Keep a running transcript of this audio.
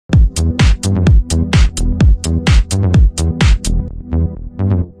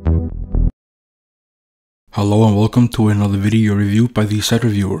Hello and welcome to another video review by the Set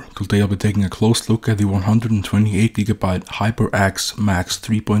Reviewer. Today I'll be taking a close look at the 128GB HyperX Max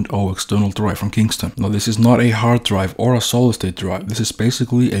 3.0 external drive from Kingston. Now this is not a hard drive or a solid state drive. This is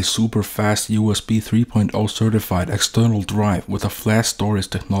basically a super fast USB 3.0 certified external drive with a flash storage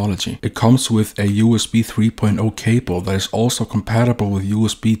technology. It comes with a USB 3.0 cable that is also compatible with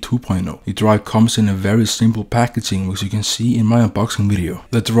USB 2.0. The drive comes in a very simple packaging, which you can see in my unboxing video.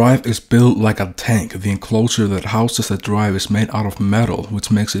 The drive is built like a tank. The enclosure that houses the drive is made out of metal, which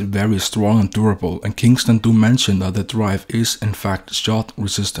makes it very strong and durable, and Kingston do mention that the drive is in fact shot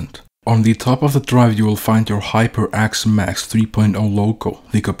resistant. On the top of the drive you will find your HyperX Max 3.0 logo,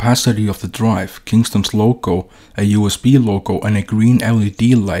 the capacity of the drive, Kingston's logo, a USB logo, and a green LED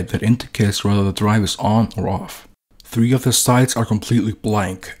light that indicates whether the drive is on or off. 3 of the sides are completely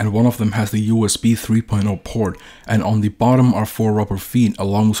blank, and one of them has the USB 3.0 port, and on the bottom are 4 rubber feet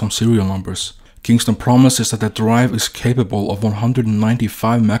along with some serial numbers. Kingston promises that the drive is capable of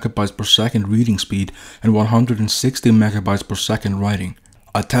 195 MB per second reading speed and 160 MB per second writing.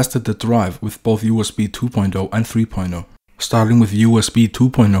 I tested the drive with both USB 2.0 and 3.0. Starting with USB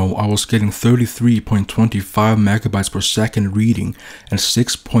 2.0, I was getting 33.25 MB per second reading and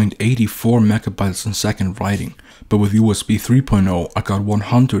 6.84 MB per second writing. But with USB 3.0, I got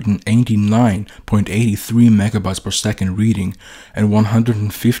 189.83 MB per second reading and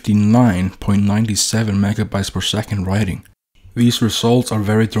 159.97 MB per second writing. These results are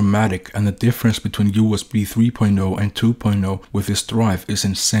very dramatic, and the difference between USB 3.0 and 2.0 with this drive is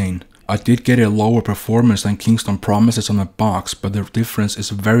insane. I did get a lower performance than Kingston promises on the box, but the difference is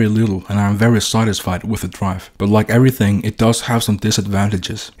very little and I am very satisfied with the drive. But like everything, it does have some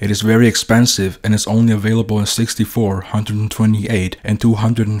disadvantages. It is very expensive and is only available in 64, 128 and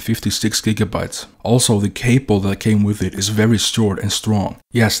 256 GB. Also, the cable that came with it is very short and strong.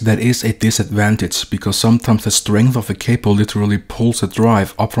 Yes, that is a disadvantage because sometimes the strength of the cable literally pulls the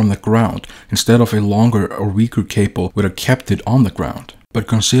drive up from the ground instead of a longer or weaker cable would have kept it on the ground. But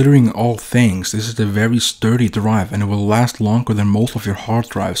considering all things, this is a very sturdy drive and it will last longer than most of your hard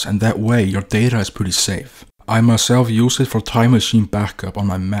drives, and that way your data is pretty safe. I myself use it for Time Machine backup on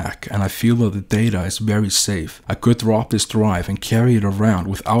my Mac, and I feel that the data is very safe. I could drop this drive and carry it around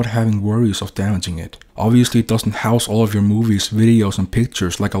without having worries of damaging it. Obviously it doesn't house all of your movies, videos and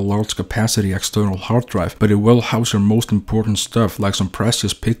pictures like a large capacity external hard drive, but it will house your most important stuff like some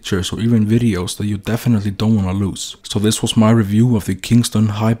precious pictures or even videos that you definitely don't want to lose. So this was my review of the Kingston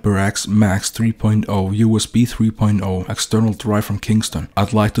HyperX Max 3.0 USB 3.0 external drive from Kingston.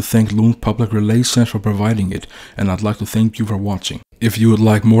 I'd like to thank Loon Public Relations for providing it, and I'd like to thank you for watching. If you would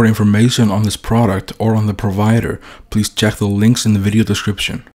like more information on this product or on the provider, please check the links in the video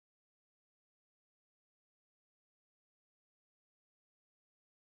description.